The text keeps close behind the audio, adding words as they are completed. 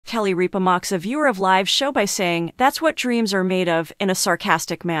Kelly Ripa mocks a viewer of Live's show by saying, "That's what dreams are made of," in a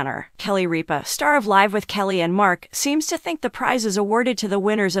sarcastic manner. Kelly Ripa, star of Live with Kelly and Mark, seems to think the prizes awarded to the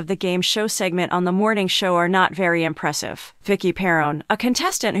winners of the game show segment on the morning show are not very impressive. Vicky Perrone, a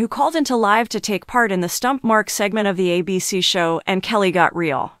contestant who called into Live to take part in the Stump Mark segment of the ABC show And Kelly Got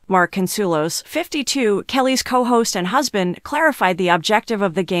Real. Mark Consuelos, 52, Kelly's co-host and husband, clarified the objective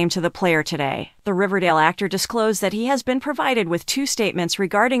of the game to the player today. The Riverdale actor disclosed that he has been provided with 2 statements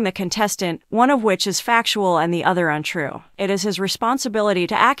regarding the contestant, one of which is factual and the other untrue. It is his responsibility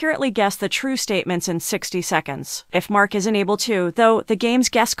to accurately guess the true statements in 60 seconds. If Mark isn't able to, though, the game's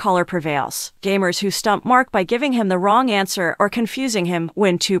guest caller prevails. Gamers who stump Mark by giving him the wrong answer or confusing him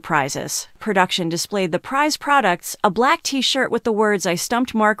win 2 prizes. Production displayed the prize products, a black t-shirt with the words "I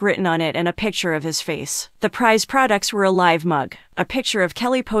stumped Mark" written on it and a picture of his face. The prize products were a Live mug. A picture of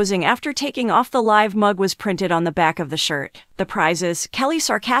Kelly posing after taking off the Live mug was printed on the back of the shirt. The prizes, Kelly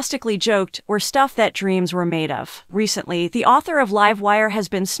sarcastically joked, were stuff that dreams were made of. Recently, the author of Live Wire has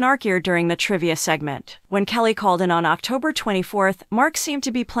been snarkier during the trivia segment. When Kelly called in on October 24th, Mark seemed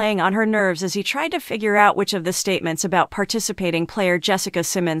to be playing on her nerves as he tried to figure out which of the statements about participating player Jessica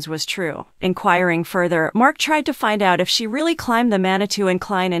Simmons was true. Inquiring further, Mark tried to find out if she really climbed the Manitou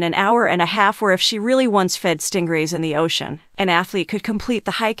Incline in an hour and a half or if she really once fed stingrays in the ocean. An athlete could complete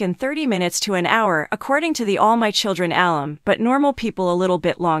the hike in 30 minutes to an hour, according to the All My Children alum, but normal people a little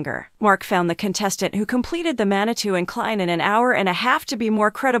bit longer. Mark found the contestant who completed the Manitou Incline in an hour and a half to be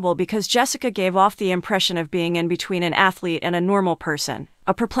more credible because Jessica gave off the impression of being in between an athlete and a normal person.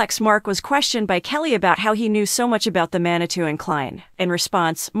 A perplexed Mark was questioned by Kelly about how he knew so much about the Manitou Incline. In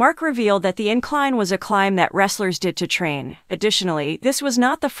response, Mark revealed that the incline was a climb that wrestlers did to train. Additionally, this was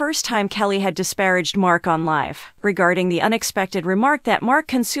not the first time Kelly had disparaged Mark on Live. Regarding the unexpected remark that Mark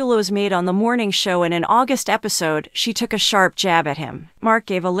Consuelos made on the morning show in an August episode, she took a sharp jab at him. Mark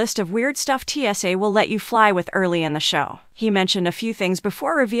gave a list of weird stuff TSA will let you fly with early in the show. He mentioned a few things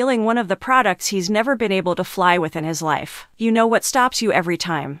before revealing one of the products he's never been able to fly with in his life. "You know what stops you every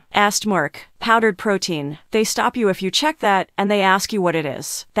time?" asked Mark. "Powdered protein. They stop you if you check that, and they ask you what it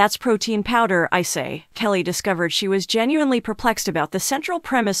is. That's protein powder, I say." Kelly discovered she was genuinely perplexed about the central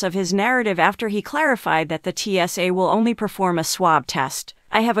premise of his narrative after he clarified that the TSA will only perform a swab test.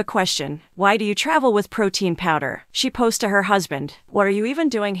 "I have a question. Why do you travel with protein powder?" She posed to her husband. "What are you even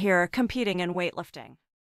doing here, competing in weightlifting?"